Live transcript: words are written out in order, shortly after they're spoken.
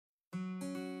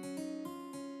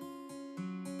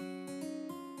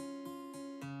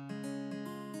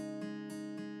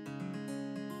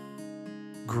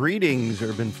Greetings,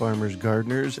 urban farmers,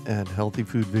 gardeners, and healthy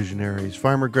food visionaries.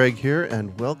 Farmer Greg here,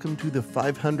 and welcome to the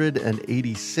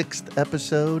 586th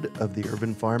episode of the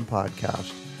Urban Farm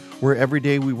Podcast, where every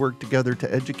day we work together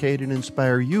to educate and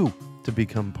inspire you to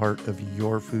become part of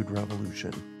your food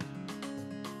revolution.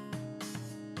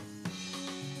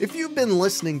 If you've been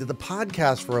listening to the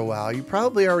podcast for a while, you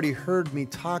probably already heard me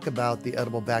talk about the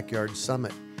Edible Backyard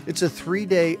Summit. It's a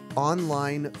 3-day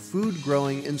online food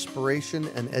growing inspiration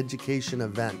and education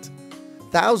event.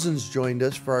 Thousands joined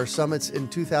us for our summits in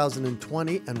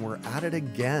 2020, and we're at it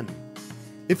again.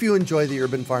 If you enjoy the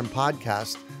Urban Farm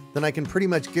Podcast, then I can pretty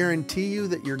much guarantee you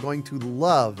that you're going to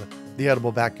love the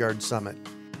Edible Backyard Summit.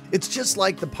 It's just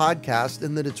like the podcast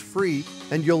in that it's free,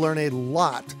 and you'll learn a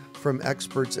lot from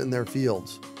experts in their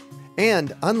fields.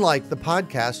 And unlike the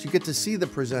podcast, you get to see the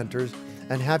presenters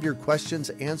and have your questions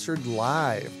answered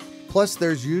live. Plus,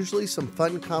 there's usually some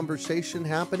fun conversation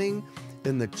happening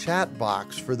in the chat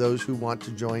box for those who want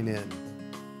to join in.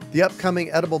 The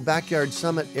upcoming Edible Backyard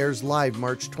Summit airs live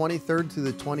March 23rd through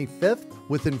the 25th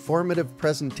with informative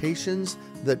presentations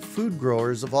that food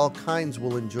growers of all kinds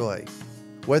will enjoy.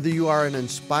 Whether you are an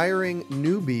inspiring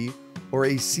newbie or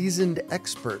a seasoned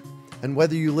expert, and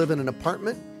whether you live in an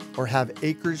apartment or have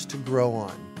acres to grow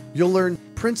on, you'll learn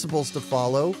principles to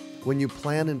follow when you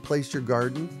plan and place your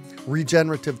garden,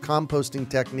 regenerative composting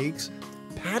techniques,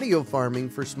 patio farming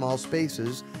for small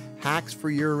spaces, hacks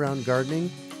for year-round gardening,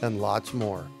 and lots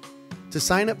more. To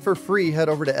sign up for free, head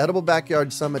over to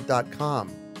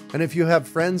ediblebackyardsummit.com. And if you have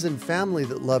friends and family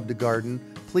that love to garden,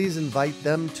 please invite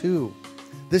them too.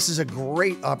 This is a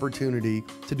great opportunity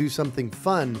to do something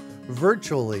fun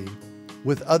virtually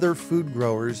with other food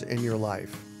growers in your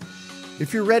life.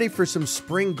 If you're ready for some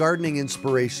spring gardening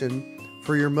inspiration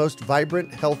for your most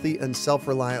vibrant, healthy, and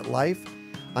self-reliant life,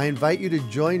 I invite you to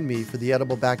join me for the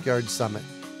Edible Backyard Summit.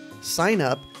 Sign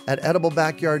up at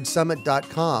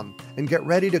ediblebackyardsummit.com and get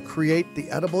ready to create the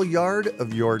edible yard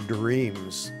of your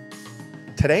dreams.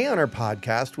 Today on our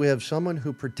podcast, we have someone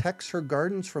who protects her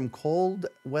gardens from cold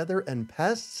weather and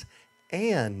pests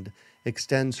and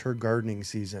extends her gardening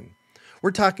season. We're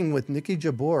talking with Niki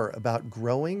Jabbour about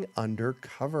growing under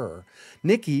cover.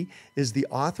 Nikki is the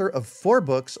author of 4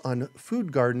 books on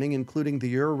food gardening, including The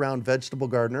Year-Round Vegetable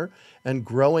Gardener and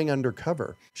Growing Under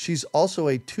Cover. She's also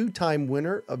a 2-time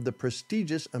winner of the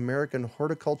prestigious American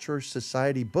Horticultural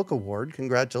Society Book Award.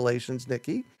 Congratulations,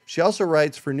 Nikki. She also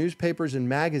writes for newspapers and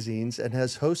magazines and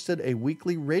has hosted a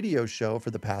weekly radio show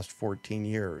for the past 14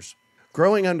 years.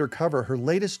 Growing Under Cover, her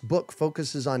latest book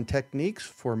focuses on techniques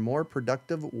for more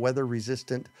productive,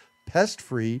 weather-resistant,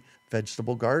 pest-free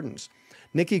vegetable gardens.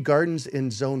 Nikki gardens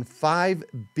in Zone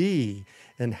 5B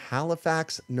in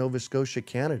Halifax, Nova Scotia,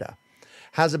 Canada.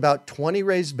 Has about 20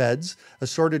 raised beds,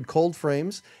 assorted cold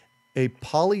frames, a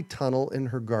polytunnel in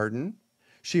her garden.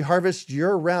 She harvests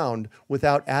year-round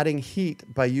without adding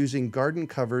heat by using garden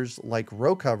covers like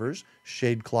row covers,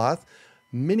 shade cloth,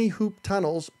 mini hoop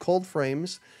tunnels, cold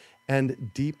frames,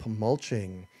 and deep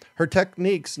mulching. Her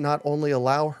techniques not only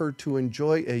allow her to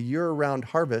enjoy a year-round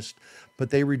harvest, but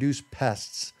they reduce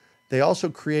pests. They also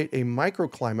create a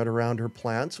microclimate around her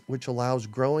plants, which allows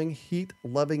growing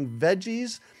heat-loving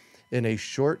veggies in a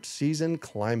short-season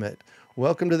climate.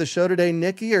 Welcome to the show today,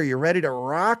 Nikki. Are you ready to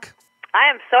rock? I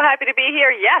am so happy to be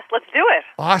here. Yes, let's do it.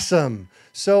 Awesome.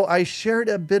 So I shared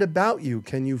a bit about you.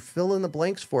 Can you fill in the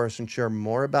blanks for us and share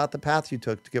more about the path you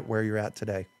took to get where you're at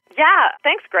today? Yeah,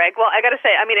 thanks, Greg. Well, I got to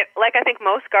say, like I think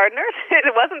most gardeners,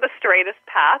 it wasn't the straightest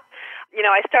path. You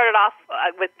know, I started off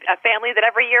with a family that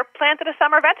every year planted a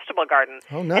summer vegetable garden.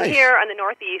 Oh, nice. And here in the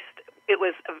Northeast, it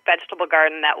was a vegetable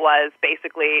garden that was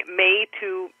basically May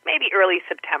to maybe early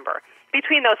September,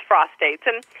 between those frost dates.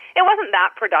 And it wasn't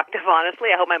that productive,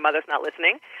 honestly. I hope my mother's not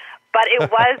listening. But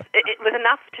it was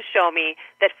enough to show me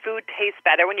that food tastes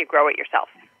better when you grow it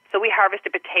yourself. So we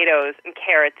harvested potatoes and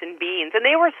carrots and beans, and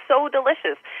they were so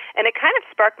delicious. And it kind of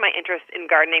sparked my interest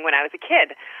in gardening when I was a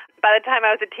kid. By the time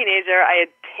I was a teenager, I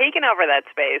had taken over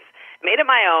that space, made it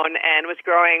my own, and was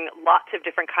growing lots of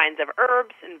different kinds of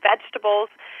herbs and vegetables.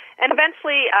 And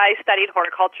eventually I studied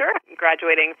horticulture,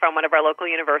 graduating from one of our local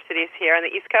universities here on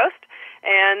the East Coast.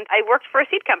 And I worked for a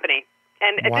seed company.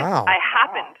 And it was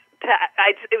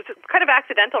kind of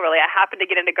accidental, really. I happened to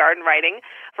get into garden writing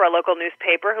for a local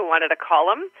newspaper who wanted a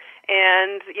column.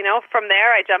 And, you know, from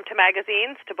there, I jumped to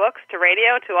magazines, to books, to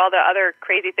radio, to all the other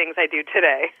crazy things I do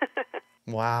today.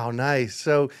 Wow, nice.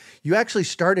 So you actually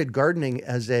started gardening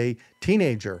as a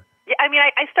teenager. Yeah, I mean,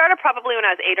 I started probably when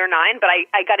I was 8 or 9, but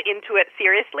I got into it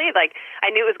seriously. Like,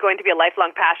 I knew it was going to be a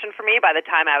lifelong passion for me by the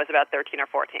time I was about 13 or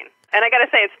 14. And I got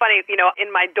to say, it's funny, in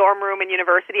my dorm room in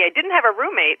university, I didn't have a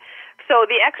roommate. So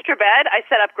the extra bed, I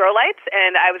set up grow lights,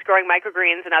 and I was growing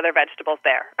microgreens and other vegetables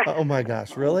there. Oh, my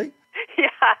gosh. Really?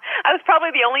 Yeah. I was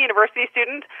probably the only university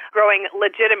student growing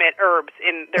legitimate herbs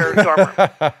in their dorm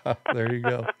room. There you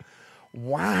go.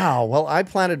 Wow. Well, I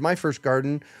planted my first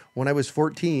garden when I was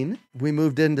 14. We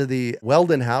moved into the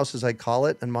Weldon house, as I call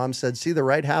it, and Mom said, see the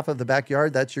right half of the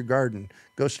backyard? That's your garden.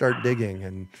 Go start digging.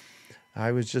 And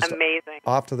I was just amazing.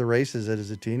 Off to the races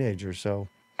as a teenager. So.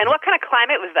 And what kind of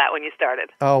climate was that when you started?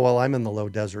 Oh, well, I'm in the low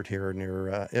desert here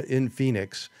in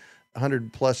Phoenix,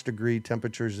 100+ degree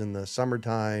temperatures in the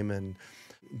summertime, and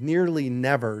nearly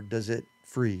never does it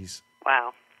freeze.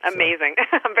 Wow. Amazing.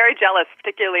 So. I'm very jealous,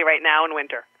 particularly right now in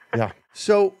winter. Yeah.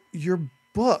 So your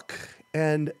book,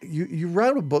 and you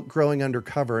wrote a book, Growing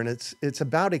Undercover, and it's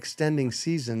about extending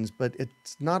seasons, but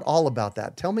it's not all about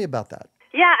that. Tell me about that.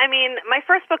 Yeah, I mean, my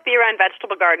first book, The Year-Round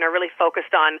Vegetable Gardener, really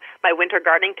focused on my winter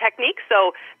gardening techniques.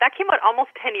 So that came out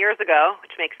almost 10 years ago,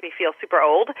 which makes me feel super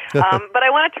old. But I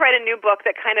wanted to write a new book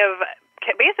that kind of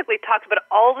basically talks about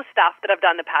all the stuff that I've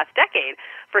done the past decade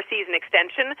for season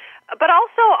extension, but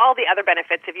also all the other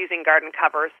benefits of using garden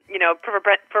covers,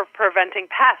 for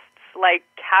preventing pests like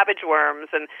cabbage worms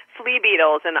and flea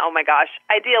beetles. And oh my gosh,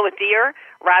 I deal with deer,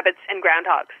 rabbits, and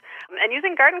groundhogs. And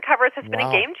using garden covers has been a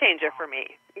game changer for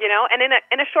me, and in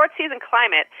a short season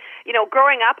climate,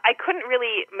 growing up, I couldn't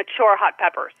really mature hot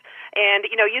peppers. And,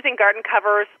 using garden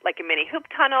covers like a mini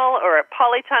hoop tunnel or a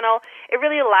polytunnel, it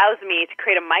really allows me to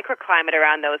create a microclimate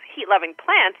around those heat-loving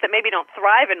plants that maybe don't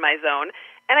thrive in my zone,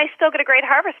 and I still get a great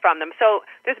harvest from them. So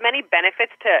there's many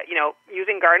benefits to,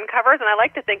 using garden covers, and I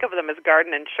like to think of them as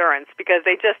garden insurance because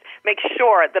they just make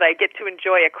sure that I get to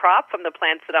enjoy a crop from the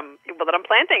plants that I'm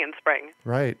planting in spring.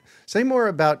 Right. Say more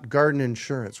about garden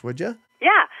insurance, would you?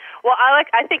 Yeah. Well,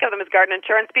 I think of them as garden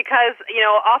insurance because,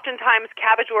 oftentimes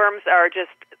cabbage worms are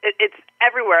just, it's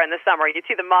everywhere in the summer. You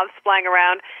see the moths flying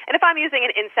around. And if I'm using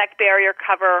an insect barrier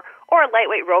cover or a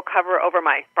lightweight row cover over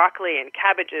my broccoli and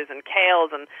cabbages and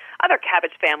kales and other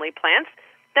cabbage family plants,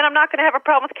 then I'm not going to have a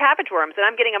problem with cabbage worms, and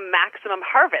I'm getting a maximum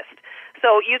harvest.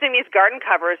 So using these garden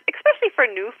covers, especially for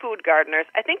new food gardeners,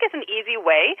 I think is an easy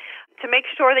way to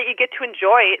make sure that you get to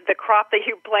enjoy the crop that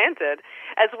you planted,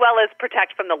 as well as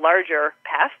protect from the larger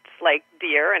pests like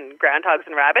deer and groundhogs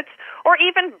and rabbits, or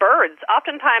even birds.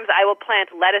 Oftentimes I will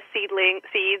plant lettuce seeds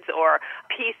or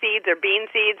pea seeds or bean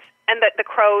seeds, and the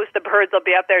crows, the birds will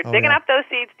be up there digging up those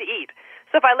seeds to eat.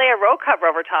 So if I lay a row cover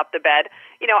over top the bed,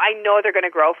 I know they're going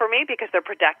to grow for me because they're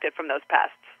protected from those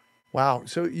pests. Wow.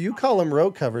 So you call them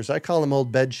row covers. I call them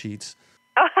old bed sheets.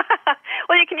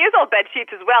 Well, you can use old bed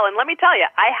sheets as well. And let me tell you,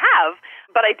 I have,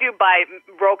 but I do buy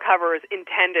row covers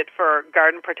intended for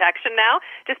garden protection now,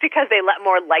 just because they let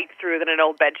more light through than an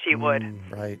old bed sheet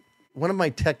would. Right. One of my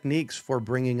techniques for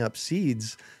bringing up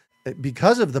seeds,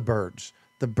 because of the birds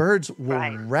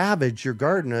will ravage your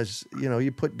garden. As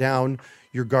you put down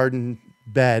your garden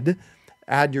bed,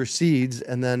 add your seeds,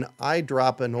 and then I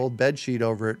drop an old bed sheet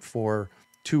over it for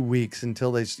 2 weeks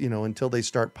until they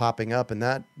start popping up, and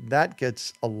that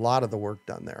gets a lot of the work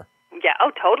done there. Yeah,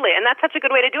 totally. And that's such a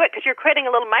good way to do it because you're creating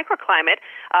a little microclimate,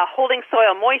 holding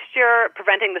soil moisture,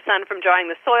 preventing the sun from drying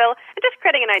the soil, and just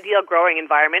creating an ideal growing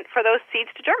environment for those seeds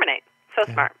to germinate. So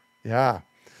smart. Yeah.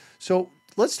 So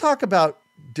let's talk about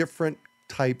different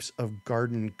types of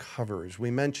garden covers.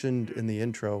 We mentioned in the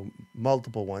intro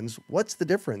multiple ones. What's the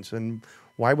difference, and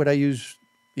why would I use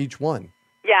each one?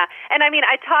 Yeah, and I mean,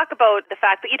 I talk about the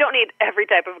fact that you don't need every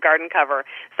type of garden cover.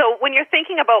 So when you're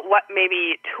thinking about what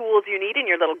maybe tools you need in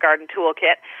your little garden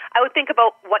toolkit, I would think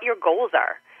about what your goals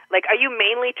are. Like, are you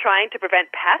mainly trying to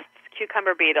prevent pests,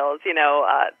 cucumber beetles,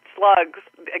 slugs,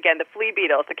 again, the flea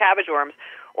beetles, the cabbage worms,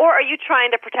 or are you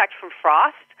trying to protect from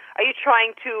frost? Are you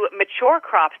trying to mature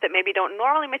crops that maybe don't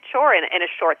normally mature in a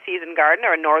short-season garden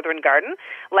or a northern garden,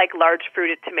 like large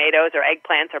fruited tomatoes or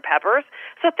eggplants or peppers?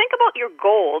 So think about your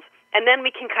goals, and then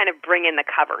we can kind of bring in the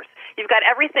covers. You've got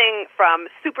everything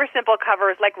from super simple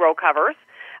covers like row covers,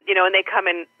 and they come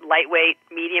in lightweight,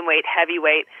 medium weight,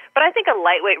 heavyweight. But I think a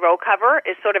lightweight row cover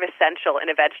is sort of essential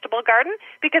in a vegetable garden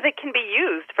because it can be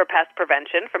used for pest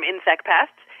prevention from insect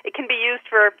pests. It can be used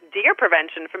for deer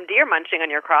prevention from deer munching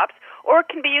on your crops, or it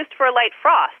can be used for a light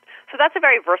frost. So that's a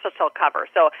very versatile cover.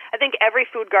 So I think every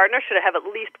food gardener should have at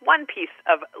least one piece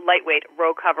of lightweight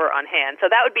row cover on hand. So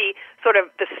that would be sort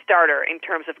of the starter in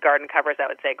terms of garden covers, I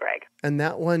would say, Greg. And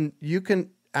that one, you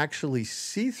can actually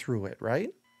see through it,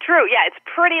 right? True, yeah. It's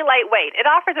pretty lightweight. It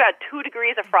offers about 2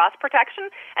 degrees of frost protection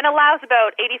and allows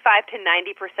about 85 to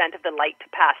 90% of the light to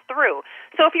pass through.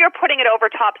 So if you're putting it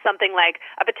over top something like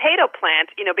a potato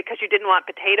plant, because you didn't want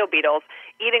potato beetles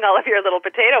eating all of your little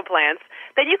potato plants,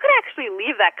 then you could actually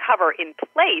leave that cover in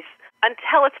place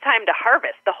until it's time to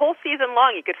harvest. The whole season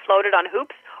long, you could float it on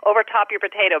hoops over top your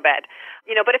potato bed.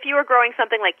 But if you were growing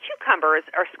something like cucumbers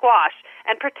or squash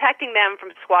and protecting them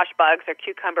from squash bugs or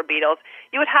cucumber beetles,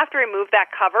 you would have to remove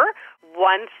that cover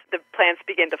once the plants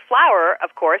begin to flower,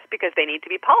 of course, because they need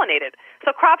to be pollinated.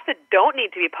 So crops that don't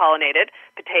need to be pollinated,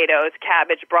 potatoes,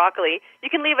 cabbage, broccoli, you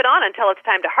can leave it on until it's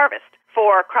time to harvest.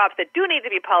 For crops that do need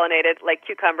to be pollinated, like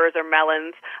cucumbers or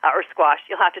melons or squash,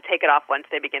 you'll have to take it off once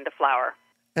they begin to flower.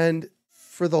 And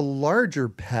for the larger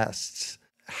pests,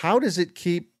 how does it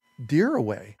keep deer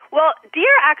away? Well,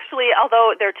 deer actually,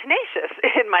 although they're tenacious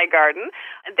in my garden,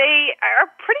 they are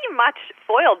pretty much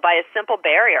foiled by a simple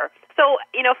barrier. So,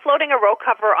 floating a row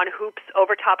cover on hoops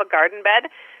over top a garden bed,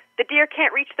 the deer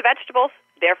can't reach the vegetables.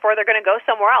 Therefore, they're going to go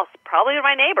somewhere else, probably to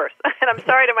my neighbors. And I'm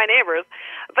sorry to my neighbors.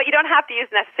 But you don't have to use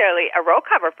necessarily a row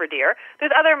cover for deer. There's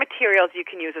other materials you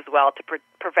can use as well to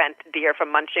prevent deer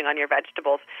from munching on your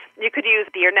vegetables. You could use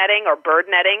deer netting or bird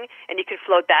netting, and you could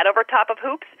float that over top of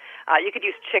hoops. You could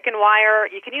use chicken wire.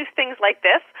 You can use things like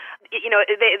this.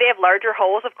 They have larger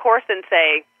holes, of course, than,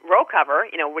 say, row cover,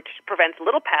 which prevents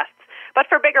little pests. But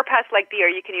for bigger pests like deer,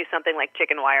 you can use something like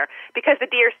chicken wire because the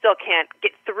deer still can't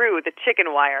get through the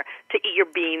chicken wire to eat your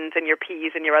beans and your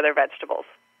peas and your other vegetables.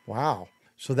 Wow.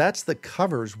 So that's the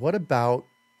covers. What about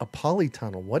a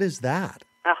polytunnel? What is that?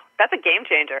 Oh, that's a game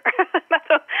changer.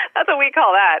 That's what we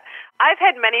call that. I've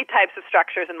had many types of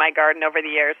structures in my garden over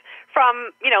the years,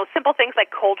 from, simple things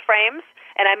like cold frames,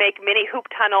 and I make mini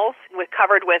hoop tunnels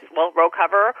covered with, row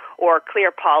cover or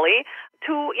clear poly,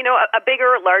 to, a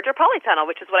bigger, larger polytunnel,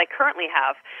 which is what I currently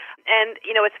have. And,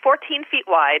 it's 14 feet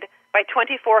wide by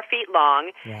 24 feet long,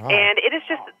 wow. And it is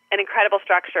just an incredible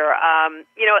structure.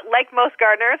 Like most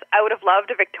gardeners, I would have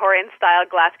loved a Victorian-style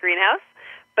glass greenhouse,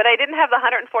 but I didn't have the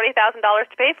 $140,000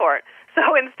 to pay for it.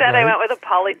 So instead, Right. I went with a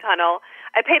polytunnel.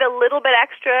 I paid a little bit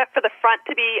extra for the front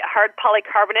to be hard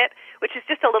polycarbonate, which is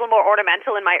just a little more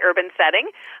ornamental in my urban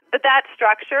setting. But that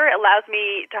structure allows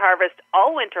me to harvest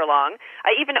all winter long.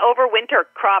 I even overwinter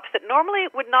crops that normally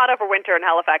would not overwinter in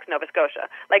Halifax, Nova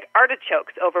Scotia, like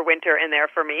artichokes overwinter in there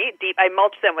for me. I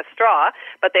mulch them with straw,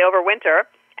 but they overwinter.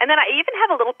 And then I even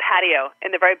have a little patio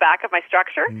in the very back of my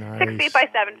structure, Nice. 6 feet by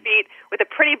 7 feet, with a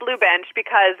pretty blue bench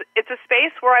because it's a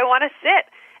space where I want to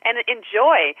sit and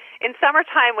enjoy. In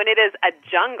summertime, when it is a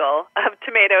jungle of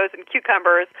tomatoes and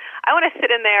cucumbers, I want to sit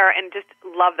in there and just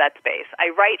love that space. I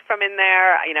write from in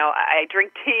there. I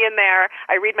drink tea in there.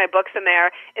 I read my books in there.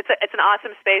 It's an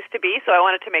awesome space to be, so I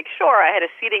wanted to make sure I had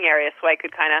a seating area so I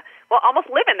could kind of,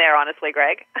 almost live in there, honestly,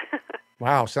 Greg.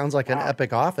 Wow, sounds like an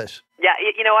epic office. Yeah,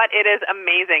 you know what? It is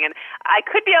amazing. And I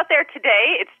could be out there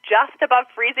today. It's just above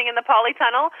freezing in the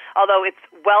polytunnel, although it's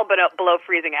well below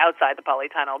freezing outside the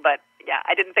polytunnel. But yeah,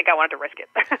 I didn't think I wanted to risk it.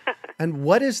 And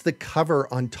what is the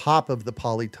cover on top of the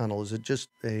polytunnel? Is it just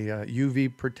a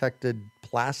UV-protected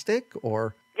plastic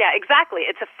or? Yeah, exactly.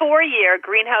 It's a 4-year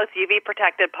greenhouse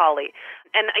UV-protected poly.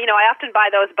 And, I often buy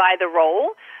those by the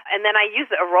roll, and then I use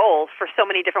a roll for so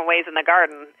many different ways in the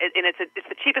garden, and it's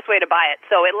the cheapest way to buy it.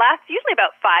 So it lasts usually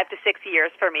about 5 to 6 years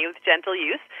for me with gentle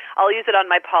use. I'll use it on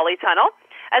my polytunnel.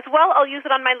 As well, I'll use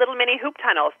it on my little mini hoop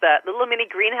tunnels, the little mini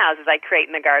greenhouses I create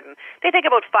in the garden. They take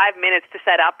about 5 minutes to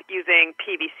set up using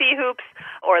PVC hoops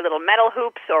or little metal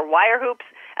hoops or wire hoops.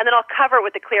 And then I'll cover it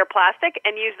with the clear plastic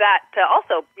and use that to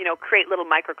also, create little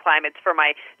microclimates for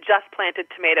my just planted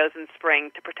tomatoes in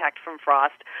spring to protect from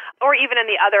frost. Or even in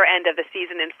the other end of the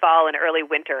season in fall and early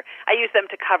winter, I use them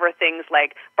to cover things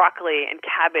like broccoli and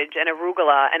cabbage and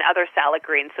arugula and other salad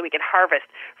greens so we can harvest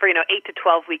for, 8 to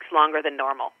 12 weeks longer than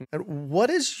normal. And what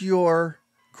does your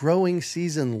growing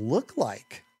season look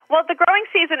like? Well, the growing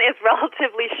season is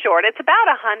relatively short. It's about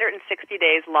 160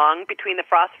 days long between the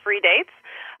frost-free dates.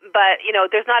 But,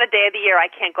 there's not a day of the year I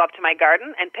can't go up to my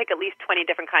garden and pick at least 20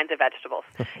 different kinds of vegetables.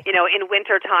 In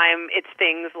wintertime, it's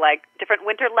things like different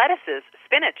winter lettuces,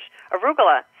 spinach,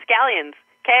 arugula, scallions,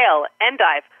 kale,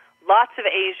 endive, lots of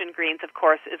Asian greens, of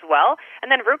course, as well,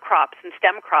 and then root crops and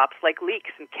stem crops like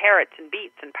leeks and carrots and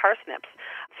beets and parsnips.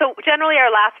 So generally our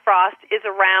last frost is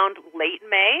around late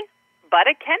May, but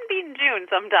it can be in June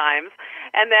sometimes.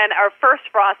 And then our first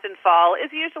frost in fall is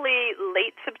usually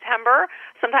late September,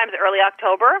 sometimes early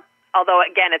October. Although,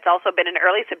 again, it's also been in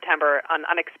early September on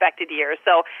unexpected years.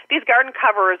 So these garden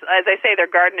covers, as I say, they're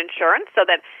garden insurance, so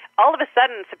that all of a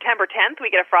sudden, September 10th,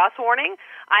 we get a frost warning.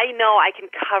 I know I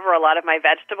can cover a lot of my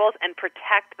vegetables and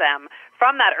protect them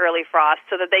from that early frost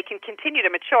so that they can continue to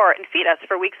mature and feed us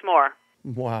for weeks more.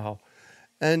 Wow.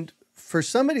 And for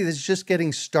somebody that's just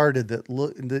getting started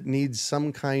that needs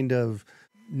some kind of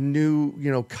new,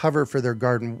 cover for their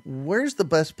garden, where's the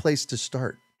best place to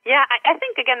start? Yeah, I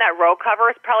think, again, that row cover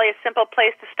is probably a simple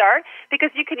place to start because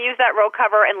you can use that row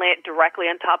cover and lay it directly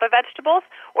on top of vegetables,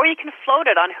 or you can float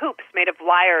it on hoops made of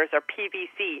wires or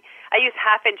PVC. I use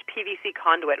half-inch PVC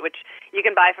conduit, which you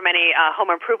can buy from any home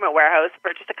improvement warehouse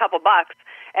for just a couple bucks.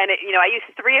 And, I use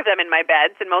 3 of them in my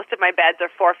beds, and most of my beds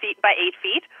are 4 feet by 8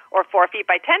 feet or 4 feet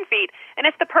by 10 feet, and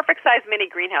it's the perfect size mini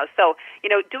greenhouse. So,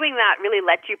 doing that really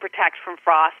lets you protect from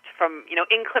frost, from,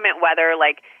 inclement weather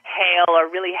like hail or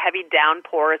really heavy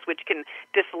downpours, which can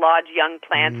dislodge young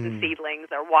plants and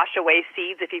seedlings or wash away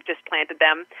seeds if you've just planted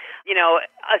them.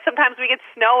 Sometimes we get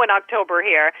snow in October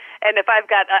here, and if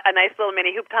I've got a nice little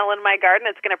mini hoop tunnel in my garden,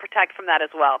 it's going to protect from that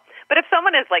as well. But if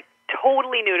someone is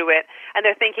totally new to it and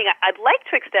they're thinking, I'd like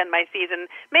to extend my season,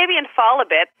 maybe in fall a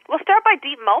bit, we'll start by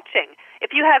deep mulching.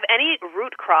 If you have any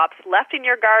root crops left in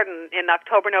your garden in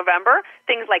October, November,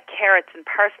 things like carrots and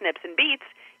parsnips and beets,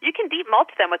 you can deep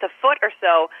mulch them with a foot or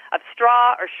so of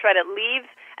straw or shredded leaves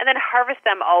and then harvest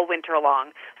them all winter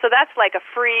long. So that's like a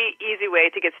free, easy way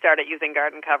to get started using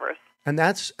garden covers. And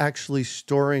that's actually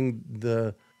storing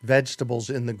the vegetables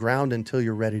in the ground until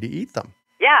you're ready to eat them.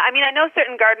 Yeah, I know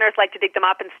certain gardeners like to dig them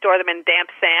up and store them in damp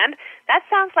sand. That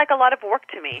sounds like a lot of work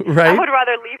to me. Right? I would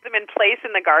rather leave them in place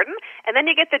in the garden, and then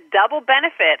you get the double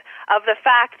benefit of the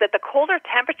fact that the colder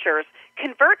temperatures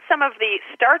convert some of the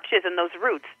starches in those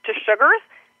roots to sugars,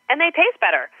 and they taste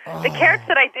better. Oh. The carrots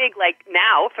that I dig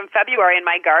now from February in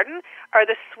my garden are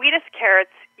the sweetest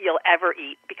carrots you'll ever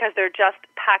eat because they're just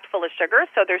packed full of sugar,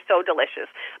 so they're so delicious.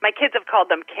 My kids have called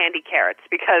them candy carrots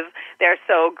because they're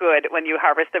so good when you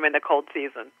harvest them in the cold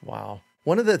season. Wow.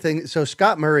 One of the things, so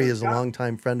Scott Murray is a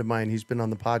longtime friend of mine. He's been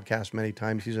on the podcast many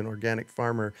times. He's an organic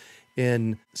farmer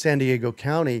in San Diego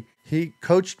County. He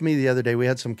coached me the other day. We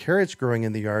had some carrots growing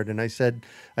in the yard, and I said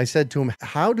to him,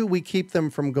 how do we keep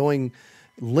them from going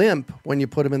limp when you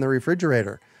put them in the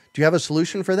refrigerator? Do you have a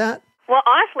solution for that? Well,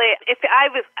 honestly,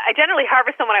 I generally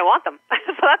harvest them when I want them.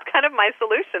 So that's kind of my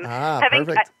solution.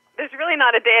 Perfect. There's really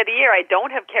not a day of the year I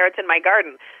don't have carrots in my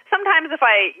garden. Sometimes if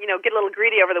I, get a little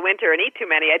greedy over the winter and eat too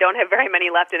many, I don't have very many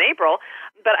left in April.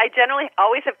 But I generally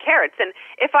always have carrots. And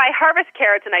if I harvest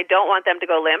carrots and I don't want them to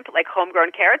go limp, like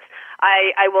homegrown carrots,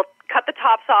 I will cut the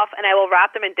tops off and I will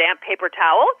wrap them in damp paper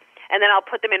towel. And then I'll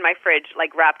put them in my fridge,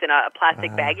 wrapped in a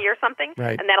plastic baggie or something,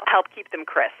 right. And that'll help keep them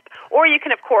crisp. Or you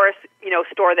can, of course,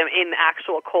 store them in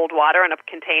actual cold water in a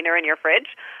container in your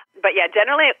fridge. But yeah,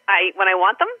 generally, when I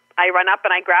want them, I run up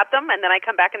and I grab them, and then I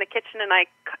come back in the kitchen and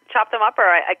I chop them up or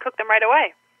I cook them right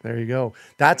away. There you go.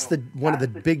 That's one of the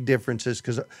big differences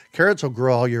because carrots will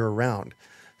grow all year round.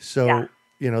 So,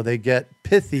 they get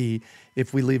pithy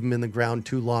if we leave them in the ground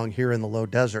too long here in the low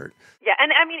desert. Yeah,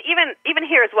 and even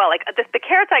here as well, the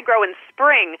carrots I grow in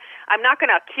spring, I'm not going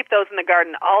to keep those in the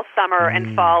garden all summer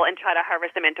and fall and try to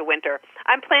harvest them into winter.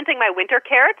 I'm planting my winter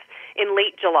carrots in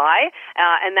late July,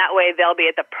 and that way they'll be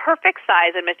at the perfect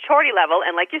size and maturity level,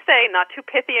 and like you say, not too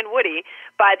pithy and woody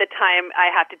by the time I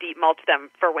have to deep mulch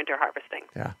them for winter harvesting.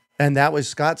 Yeah. And that was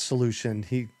Scott's solution.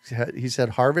 He said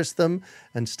harvest them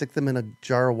and stick them in a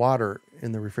jar of water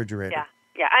in the refrigerator. Yeah.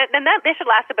 Yeah, and they should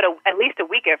last at least a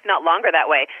week, if not longer that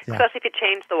way, especially if you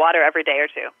change the water every day or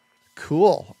two.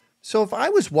 Cool. So if I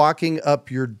was walking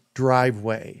up your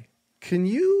driveway, can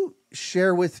you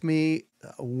share with me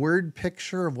a word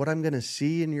picture of what I'm going to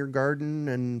see in your garden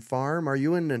and farm? Are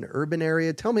you in an urban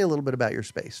area? Tell me a little bit about your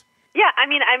space. Yeah,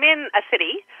 I'm in a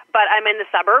city, but I'm in the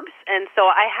suburbs, and so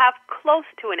I have close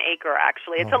to an acre,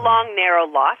 actually. It's a long, narrow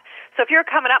lot. So if you're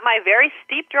coming up my very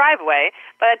steep driveway,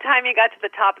 by the time you got to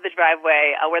the top of the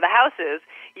driveway where the house is,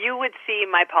 you would see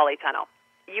my polytunnel.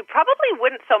 You probably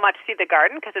wouldn't so much see the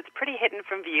garden because it's pretty hidden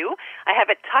from view. I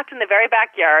have it tucked in the very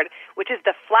backyard, which is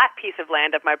the flat piece of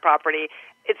land of my property.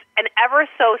 It's an ever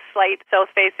so slight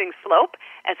south-facing slope,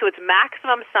 and so it's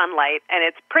maximum sunlight, and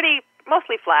it's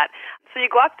mostly flat. So you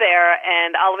go up there,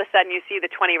 and all of a sudden you see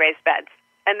the 20 raised beds.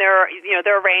 And they're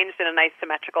arranged in a nice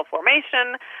symmetrical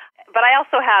formation. But I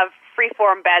also have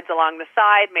free-form beds along the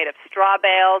side made of straw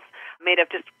bales, made of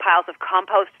just piles of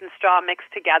compost and straw mixed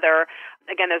together.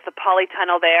 Again, there's the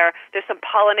polytunnel there. There's some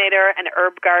pollinator and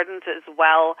herb gardens as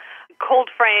well, cold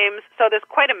frames. So there's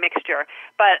quite a mixture.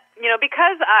 But,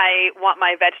 because I want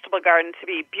my vegetable garden to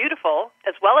be beautiful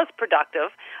as well as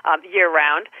productive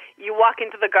year-round, you walk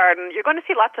into the garden, you're going to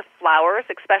see lots of flowers,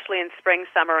 especially in spring,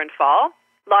 summer, and fall.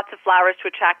 Lots of flowers to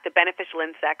attract the beneficial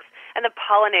insects and the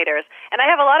pollinators. And I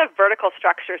have a lot of vertical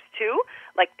structures too,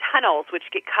 like tunnels, which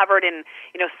get covered in,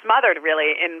 smothered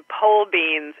really in pole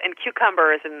beans and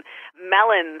cucumbers and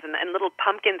melons and little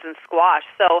pumpkins and squash.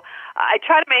 So I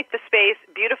try to make the space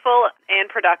beautiful and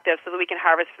productive so that we can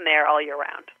harvest from there all year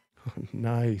round.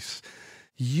 Nice.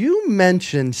 You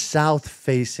mentioned south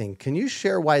facing. Can you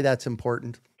share why that's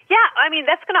important? Yeah,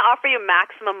 that's going to offer you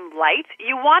maximum light.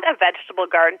 You want a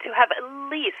vegetable garden to have at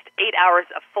least 8 hours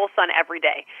of full sun every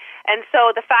day. And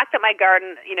so the fact that my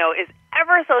garden, is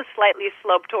ever so slightly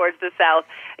sloped towards the south,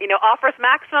 offers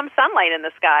maximum sunlight in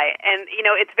the sky. And,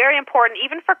 it's very important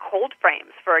even for cold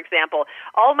frames, for example.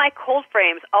 All my cold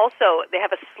frames also, they have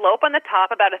a slope on the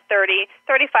top, about a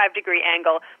 35-degree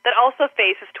angle that also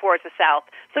faces towards the south.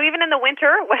 So even in the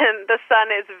winter, when the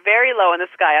sun is very low in the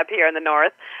sky up here in the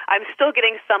north, I'm still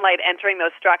getting sunlight entering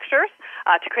those structures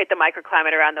to create the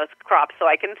microclimate around those crops so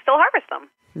I can still harvest them.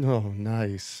 Oh,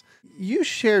 nice. You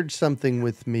shared something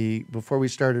with me before we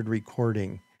started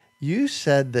recording. You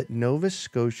said that Nova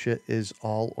Scotia is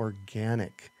all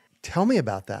organic. Tell me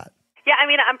about that. Yeah,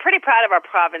 I'm pretty proud of our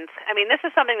province. This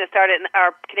is something that started in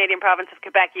our Canadian province of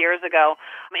Quebec years ago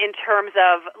in terms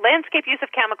of landscape use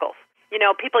of chemicals.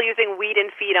 People using weed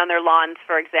and feed on their lawns,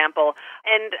 for example.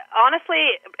 And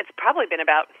honestly, it's probably been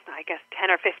about, 10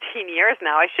 or 15 years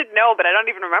now. I should know, but I don't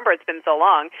even remember. It's been so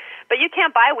long. But you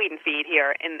can't buy weed and feed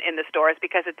here in the stores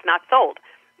because it's not sold.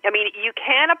 You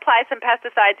can apply some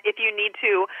pesticides if you need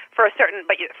to for a certain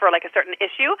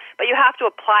issue, but you have to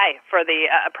apply for the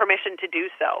permission to do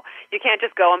so. You can't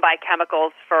just go and buy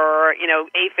chemicals for,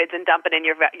 aphids and dump it in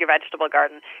your vegetable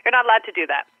garden. You're not allowed to do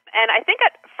that. And I think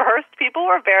at first people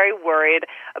were very worried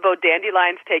about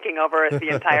dandelions taking over the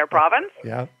entire province.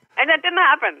 Yeah. And that didn't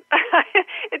happen.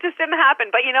 It just didn't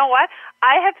happen. But you know what?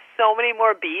 I have so many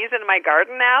more bees in my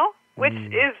garden now, which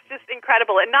is just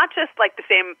incredible. And not just like the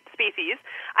same species.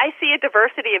 I see a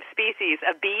diversity of species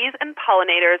of bees and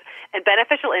pollinators and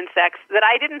beneficial insects that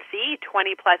I didn't see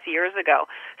 20 plus years ago.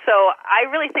 So I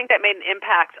really think that made an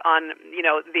impact on,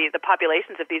 the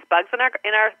populations of these bugs in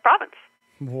our province.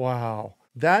 Wow.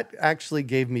 That actually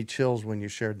gave me chills when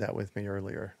you shared that with me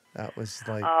earlier. That was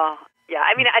like... Yeah,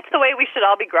 it's the way we should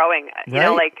all be growing.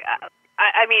 Right?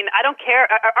 I don't care.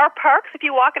 Our parks, if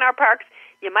you walk in our parks,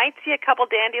 you might see a couple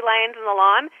dandelions in the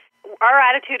lawn. Our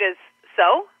attitude is,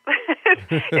 so?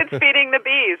 It's feeding the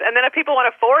bees. And then if people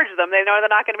want to forage them, they know they're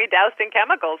not going to be doused in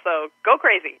chemicals, so go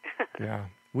crazy. Yeah,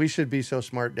 we should be so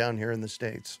smart down here in the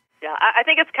States. Yeah, I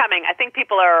think it's coming. I think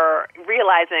people are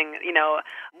realizing,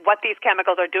 what these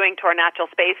chemicals are doing to our natural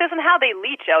spaces and how they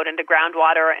leach out into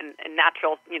groundwater and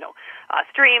natural,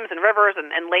 streams and rivers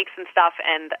and lakes and stuff,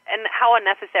 and how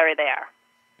unnecessary they are.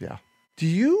 Yeah. Do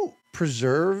you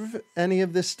preserve any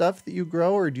of this stuff that you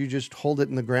grow, or do you just hold it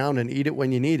in the ground and eat it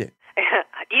when you need it?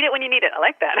 Eat it when you need it. I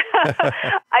like that.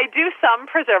 I do some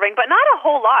preserving, but not a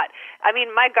whole lot.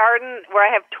 My garden, where I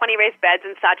have 20 raised beds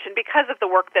and such, and because of the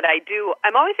work that I do,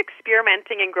 I'm always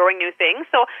experimenting and growing new things.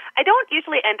 So I don't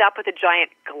usually end up with a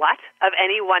giant glut of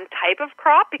any one type of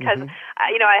crop because,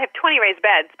 I have 20 raised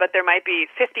beds, but there might be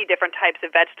 50 different types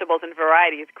of vegetables and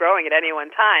varieties growing at any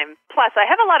one time. Plus, I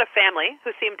have a lot of family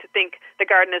who seem to think the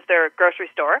garden is their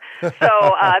grocery store.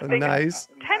 So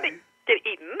nice. Tend to get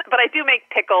eaten, but I do make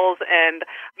pickles and,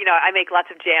 I make lots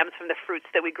of jams from the fruits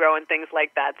that we grow and things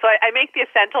like that. So I make the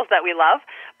essentials that we love,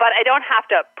 but I don't have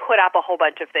to put up a whole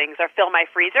bunch of things or fill my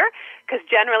freezer because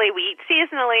generally we eat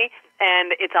seasonally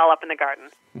and it's all up in the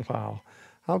garden. Wow.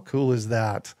 How cool is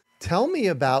that? Tell me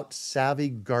about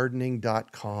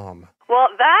savvygardening.com. Well,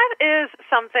 that is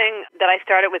something that I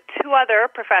started with two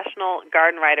other professional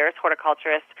garden writers,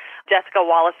 horticulturists, Jessica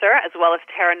Walliser, as well as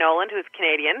Tara Noland, who's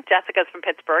Canadian. Jessica's from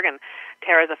Pittsburgh, and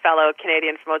Tara's a fellow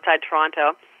Canadian from outside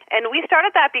Toronto. And we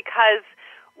started that because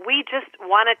we just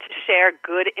wanted to share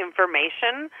good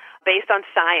information based on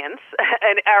science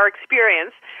and our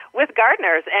experience with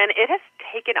gardeners, and it has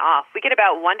taken off. We get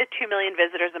about 1 to 2 million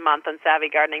visitors a month on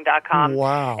savvygardening.com.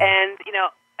 Wow. And,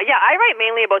 Yeah, I write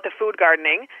mainly about the food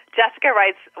gardening. Jessica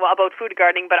writes about food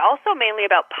gardening, but also mainly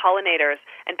about pollinators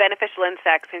and beneficial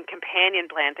insects and companion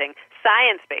planting,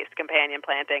 science-based companion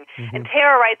planting. And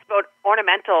Tara writes about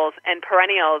ornamentals and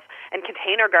perennials and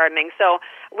container gardening. So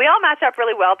we all match up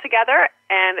really well together,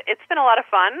 and it's been a lot of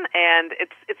fun, and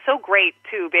it's so great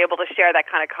to be able to share that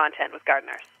kind of content with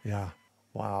gardeners. Yeah.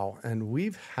 Wow. And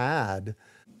we've had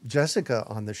Jessica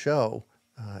on the show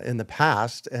in the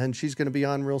past, and she's going to be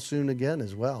on real soon again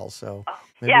as well. So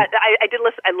yeah, I did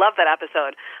listen. I love that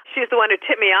episode. She's the one who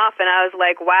tipped me off, and I was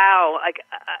like, wow.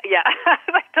 Yeah,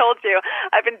 as I told you,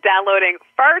 I've been downloading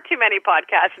far too many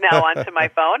podcasts now onto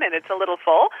my phone, and it's a little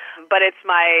full. But it's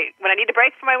when I need a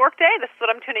break from my workday, this is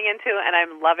what I'm tuning into, and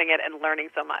I'm loving it and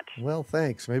learning so much. Well,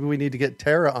 thanks. Maybe we need to get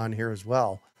Tara on here as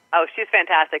well. Oh, she's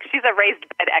fantastic. She's a raised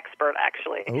bed expert,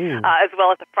 actually, as well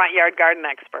as a front yard garden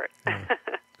expert.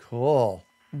 Cool.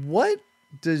 What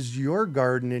does your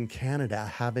garden in Canada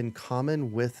have in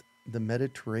common with the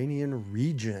Mediterranean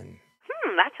region?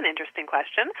 That's an interesting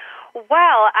question.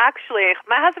 Well, actually,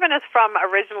 my husband is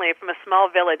originally from a small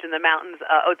village in the mountains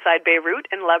outside Beirut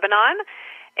in Lebanon.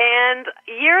 And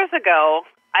years ago,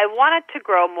 I wanted to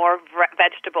grow more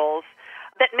vegetables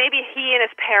that maybe he and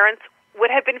his parents would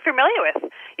have been familiar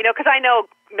with. Because I know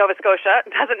Nova Scotia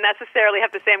doesn't necessarily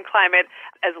have the same climate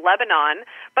as Lebanon,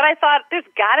 but I thought there's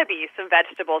got to be some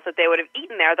vegetables that they would have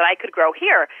eaten there that I could grow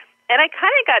here. And I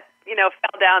kind of got,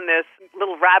 fell down this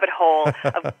little rabbit hole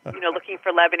of, looking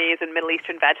for Lebanese and Middle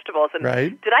Eastern vegetables. And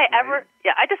right.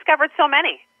 I discovered so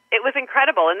many. It was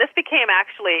incredible. And this became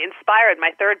actually inspired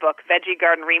my third book, Veggie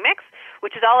Garden Remix,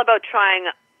 which is all about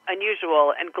trying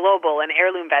unusual and global and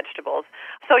heirloom vegetables.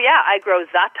 So yeah, I grow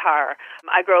za'atar,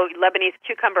 I grow Lebanese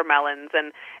cucumber melons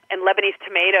and Lebanese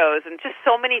tomatoes and just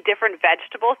so many different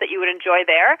vegetables that you would enjoy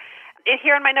there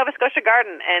here in my Nova Scotia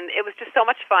garden. And it was just so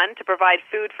much fun to provide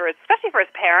food especially for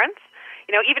his parents,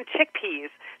 even chickpeas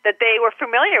that they were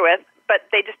familiar with, but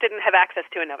they just didn't have access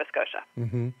to in Nova Scotia.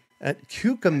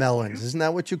 Cucamelons, isn't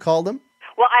that what you call them?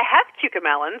 Well, I have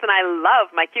cucamelons, and I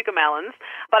love my cucamelons,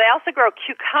 but I also grow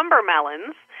cucumber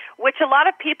melons, which a lot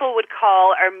of people would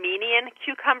call Armenian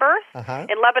cucumbers.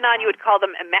 In Lebanon, you would call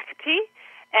them emekti.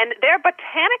 And they're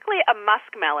botanically a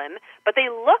muskmelon, but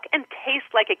they look and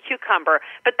taste like a cucumber,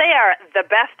 but they are the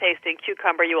best tasting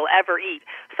cucumber you will ever eat.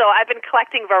 So I've been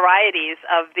collecting varieties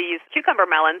of these cucumber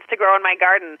melons to grow in my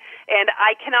garden, and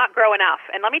I cannot grow enough.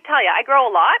 And let me tell you, I grow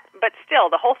a lot, but still,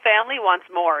 the whole family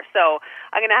wants more. So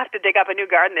I'm going to have to dig up a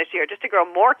new garden this year just to grow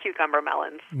more cucumber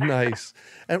melons. Nice.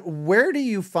 And where do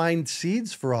you find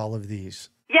seeds for all of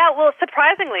these? Yeah, well,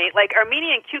 surprisingly, like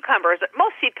Armenian cucumbers,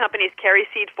 most seed companies carry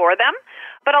seed for them,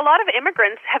 but a lot of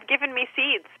immigrants have given me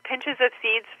seeds, pinches of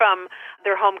seeds from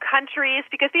their home countries,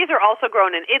 because these are also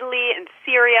grown in Italy and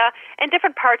Syria and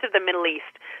different parts of the Middle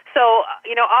East. So,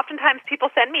 oftentimes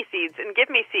people send me seeds and give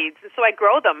me seeds, and so I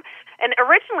grow them. And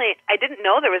originally, I didn't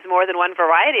know there was more than one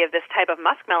variety of this type of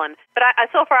muskmelon, but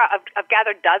so far I've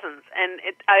gathered dozens, and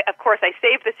of course, I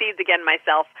saved the seeds again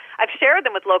myself. I've shared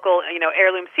them with local,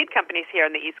 heirloom seed companies here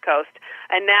on the East Coast,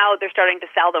 and now they're starting to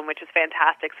sell them, which is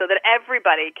fantastic, so that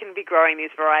everybody can be growing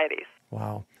these varieties.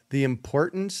 Wow. The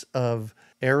importance of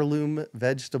heirloom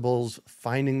vegetables,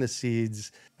 finding the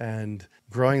seeds and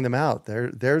growing them out.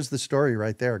 There's the story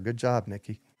right there. Good job,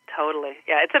 Nikki. Totally.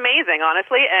 Yeah, it's amazing,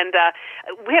 honestly. And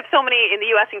we have so many in the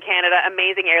U.S. and Canada,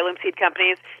 amazing heirloom seed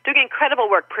companies doing incredible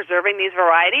work preserving these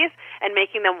varieties and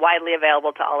making them widely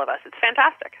available to all of us. It's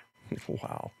fantastic.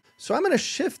 Wow. So I'm going to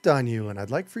shift on you, and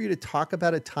I'd like for you to talk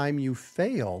about a time you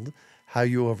failed, how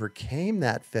you overcame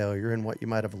that failure, and what you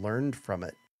might have learned from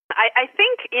it. I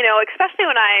think, especially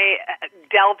when I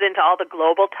delved into all the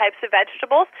global types of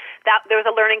vegetables, that there was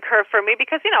a learning curve for me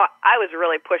because, I was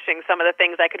really pushing some of the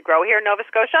things I could grow here in Nova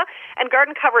Scotia, and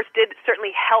garden covers did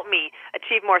certainly help me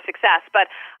achieve more success. But,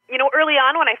 early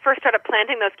on when I first started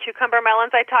planting those cucumber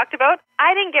melons I talked about,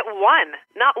 I didn't get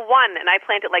not one, and I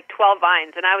planted like 12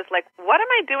 vines, and I was like, what am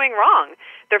I doing wrong?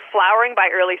 They're flowering by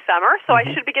early summer, so I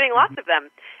should be getting lots of them.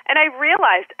 And I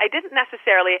realized I didn't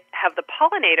necessarily have the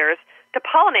pollinators to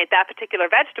pollinate that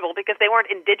particular vegetable because they weren't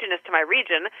indigenous to my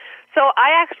region. So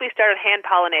I actually started hand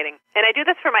pollinating. And I do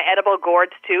this for my edible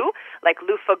gourds too, like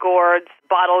loofah gourds,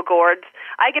 bottle gourds.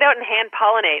 I get out and hand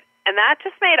pollinate, and that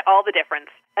just made all the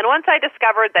difference. And once I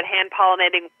discovered that hand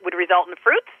pollinating would result in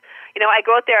fruits, I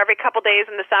go out there every couple days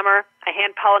in the summer, I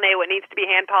hand pollinate what needs to be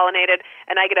hand pollinated,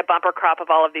 and I get a bumper crop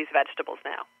of all of these vegetables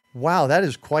now. Wow, that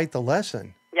is quite the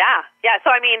lesson. Yeah.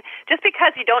 So just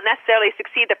because you don't necessarily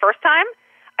succeed the first time,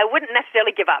 I wouldn't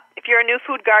necessarily give up. If you're a new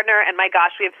food gardener, and my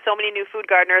gosh, we have so many new food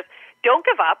gardeners, don't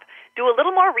give up. Do a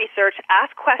little more research,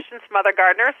 ask questions from other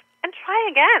gardeners, and try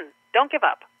again. Don't give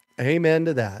up. Amen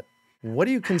to that. What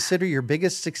do you consider your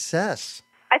biggest success?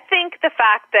 I think the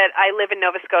fact that I live in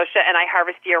Nova Scotia and I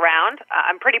harvest year-round,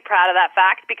 I'm pretty proud of that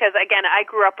fact because, again, I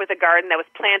grew up with a garden that was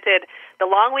planted the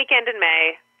long weekend in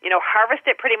May, harvest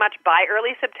it pretty much by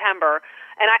early September,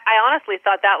 and I honestly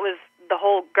thought that was the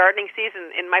whole gardening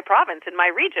season in my province, in my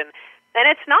region. And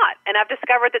it's not. And I've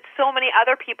discovered that so many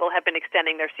other people have been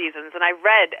extending their seasons. And I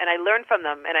read and I learned from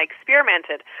them and I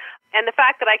experimented. And the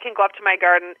fact that I can go up to my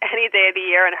garden any day of the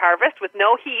year and harvest with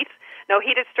no heat, no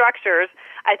heated structures,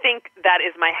 I think that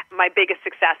is my biggest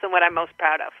success and what I'm most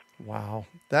proud of. Wow.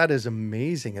 That is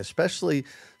amazing, especially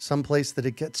someplace that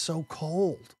it gets so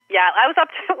cold. Yeah, I was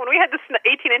up to, when we had the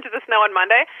 18 inches of snow on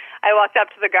Monday, I walked up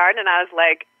to the garden and I was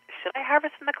like, should I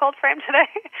harvest in the cold frame today?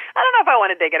 I don't know if I want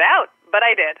to dig it out, but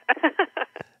I did.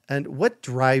 And what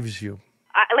drives you?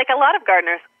 Like a lot of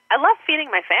gardeners, I love feeding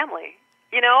my family.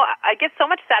 I get so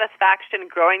much satisfaction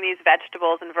growing these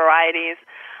vegetables and varieties,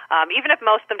 even if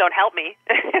most of them don't help me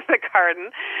in the garden.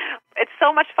 It's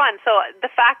so much fun. So the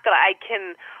fact that I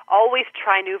can always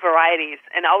try new varieties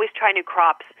and always try new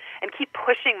crops and keep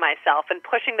pushing myself and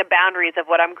pushing the boundaries of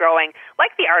what I'm growing,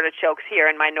 like the artichokes here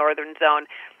in my northern zone,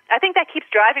 I think that keeps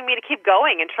driving me to keep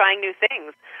going and trying new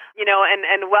things,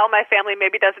 and while my family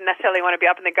maybe doesn't necessarily want to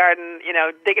be up in the garden,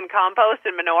 digging compost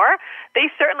and manure, they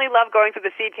certainly love going through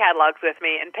the seed catalogs with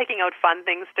me and picking out fun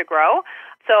things to grow.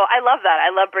 So I love that.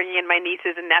 I love bringing in my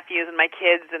nieces and nephews and my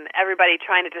kids and everybody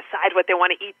trying to decide what they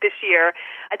want to eat this year.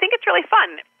 I think it's really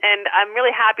fun, and I'm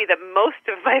really happy that most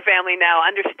of my family now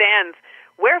understands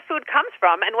where food comes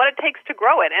from and what it takes to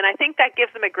grow it. And I think that gives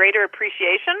them a greater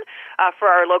appreciation for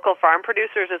our local farm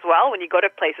producers as well when you go to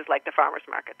places like the farmers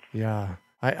markets. Yeah.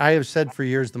 I have said for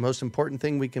years the most important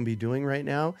thing we can be doing right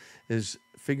now is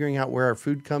figuring out where our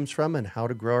food comes from and how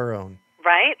to grow our own.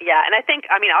 Right, yeah. And I think,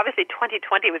 obviously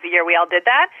 2020 was the year we all did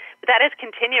that, but that is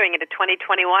continuing into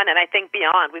 2021 and I think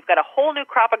beyond. We've got a whole new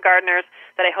crop of gardeners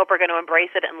that I hope are going to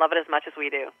embrace it and love it as much as we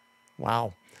do.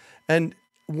 Wow. And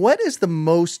what is the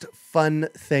most fun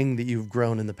thing that you've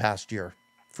grown in the past year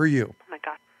for you? Oh, my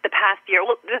God. The past year.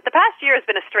 Well, the past year has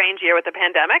been a strange year with the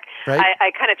pandemic. Right? I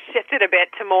kind of shifted a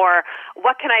bit to more,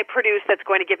 what can I produce that's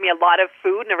going to give me a lot of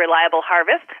food and a reliable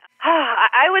harvest?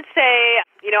 I would say,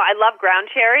 I love ground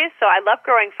cherries, so I love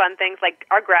growing fun things. Like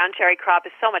our ground cherry crop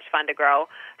is so much fun to grow,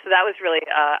 so that was really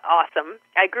awesome.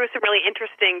 I grew some really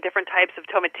interesting different types of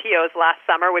tomatillos last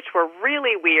summer, which were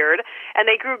really weird, and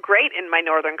they grew great in my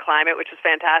northern climate, which was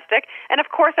fantastic. And of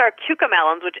course, our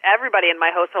cucamelons, which everybody in my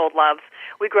household loves,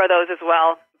 we grow those as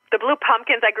well. The blue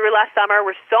pumpkins I grew last summer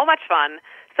were so much fun,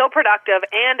 so productive,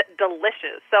 and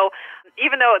delicious. So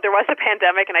even though there was a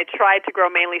pandemic and I tried to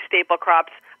grow mainly staple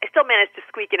crops, I still managed to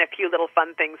squeak in a few little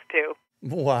fun things too.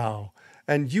 Wow.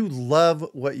 And you love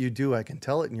what you do. I can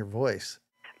tell it in your voice.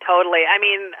 Totally.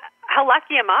 How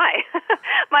lucky am I?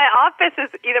 My office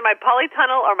is either my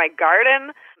polytunnel or my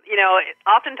garden.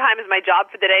 Oftentimes my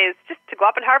job for the day is just to go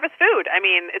up and harvest food.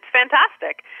 It's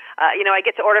fantastic. I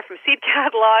get to order from seed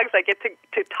catalogs. I get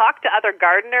to talk to other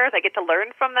gardeners. I get to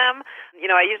learn from them.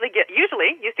 I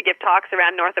usually used to give talks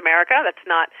around North America. It's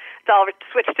all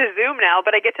switched to Zoom now,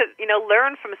 but I get to,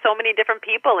 learn from so many different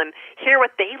people and hear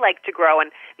what they like to grow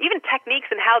and even techniques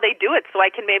and how they do it so I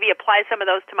can maybe apply some of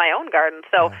those to my own garden.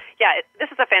 So, this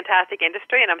is a fantastic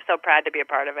industry, and I'm so proud to be a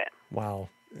part of it. Wow.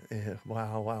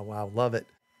 Wow. Love it.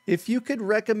 If you could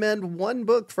recommend one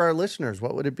book for our listeners,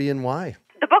 what would it be and why?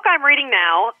 The book I'm reading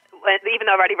now, even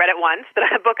though I've already read it once, but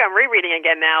the book I'm rereading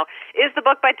again now is the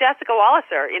book by Jessica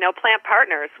Walliser, Plant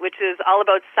Partners, which is all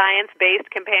about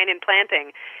science-based companion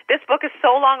planting. This book is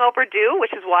so long overdue,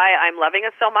 which is why I'm loving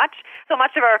it so much. So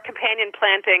much of our companion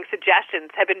planting suggestions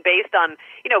have been based on,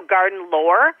 garden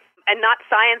lore and not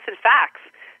science and facts.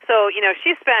 So,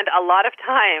 she spent a lot of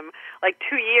time, like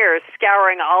 2 years,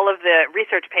 scouring all of the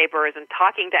research papers and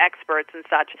talking to experts and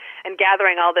such and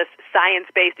gathering all this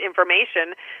science-based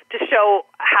information to show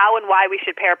how and why we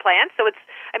should pair plants. So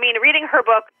reading her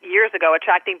book years ago,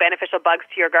 Attracting Beneficial Bugs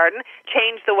to Your Garden,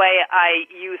 changed the way I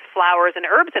use flowers and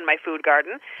herbs in my food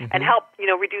garden and help,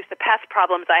 reduce the pest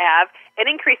problems I have and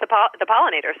increase the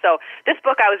pollinators. So this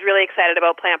book I was really excited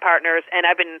about, Plant Partners, and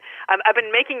I've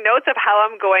been making notes of how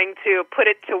I'm going to put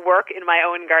it to work in my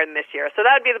own garden this year. So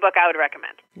that would be the book I would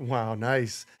recommend. Wow,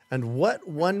 nice. And what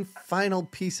one final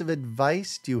piece of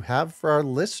advice do you have for our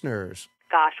listeners?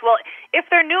 Gosh, well, if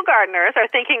they're new gardeners or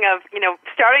thinking of,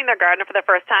 starting their garden for the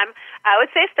first time, I would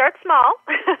say start small.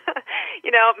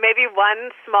 Maybe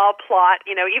one small plot,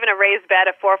 even a raised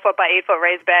bed, a 4-foot by 8-foot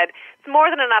raised bed. It's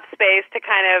more than enough space to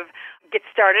kind of get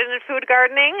started in food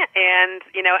gardening and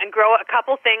grow a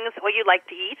couple things what you like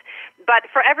to eat. But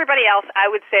for everybody else,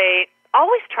 I would say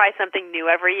always try something new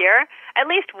every year, at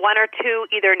least one or two,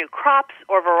 either new crops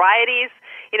or varieties.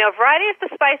 Variety is the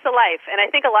spice of life, and I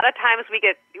think a lot of times we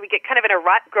get kind of in a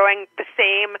rut growing the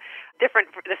same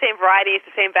varieties,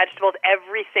 the same vegetables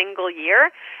every single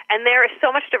year, and there is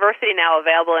so much diversity now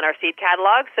available in our seed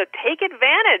catalog, so take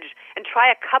advantage and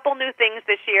try a couple new things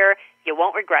this year. You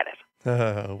won't regret it.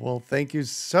 Well, thank you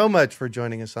so much for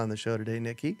joining us on the show today,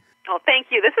 Nikki. Oh, thank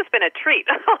you. This has been a treat.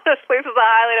 This was the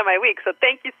highlight of my week, so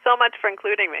thank you so much for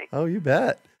including me. Oh, you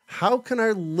bet. How can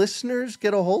our listeners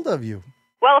get a hold of you?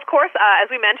 Well, of course, as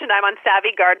we mentioned, I'm on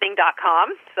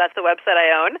savvygardening.com, so that's the website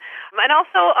I own, and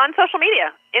also on social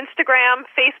media, Instagram,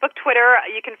 Facebook, Twitter.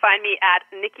 You can find me at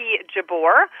Niki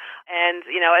Jabbour, and,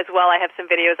 as well, I have some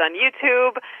videos on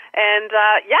YouTube, and,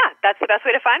 that's the best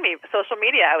way to find me. Social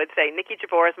media, I would say. Niki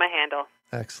Jabbour is my handle.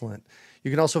 Excellent. You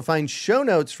can also find show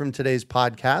notes from today's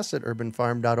podcast at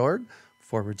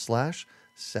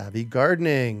urbanfarm.org/Savvy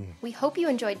Gardening. We hope you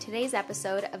enjoyed today's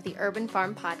episode of the Urban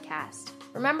Farm Podcast.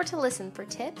 Remember to listen for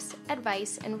tips,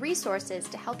 advice, and resources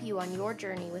to help you on your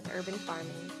journey with urban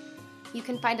farming. You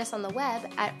can find us on the web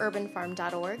at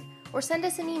urbanfarm.org or send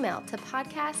us an email to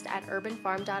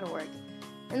podcast@urbanfarm.org.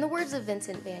 In the words of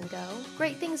Vincent van Gogh,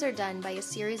 great things are done by a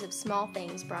series of small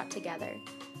things brought together.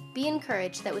 Be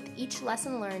encouraged that with each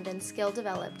lesson learned and skill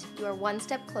developed, you are one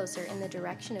step closer in the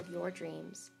direction of your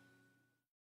dreams.